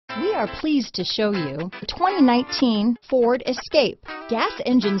We are pleased to show you the 2019 Ford Escape. Gas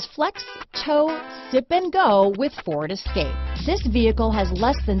engines flex, tow, sip and go with Ford Escape. This vehicle has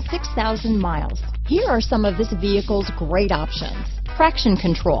less than 6,000 miles. Here are some of this vehicle's great options: traction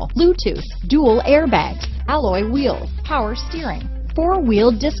control, Bluetooth, dual airbags, alloy wheels, power steering,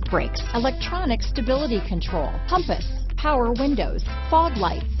 four-wheel disc brakes, electronic stability control, compass, power windows, fog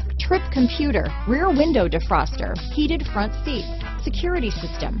lights, trip computer, rear window defroster, heated front seats, security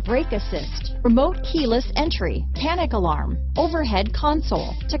system, brake assist, remote keyless entry, panic alarm, overhead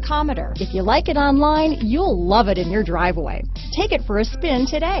console, tachometer. If you like it online, you'll love it in your driveway. Take it for a spin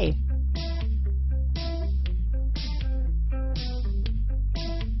today.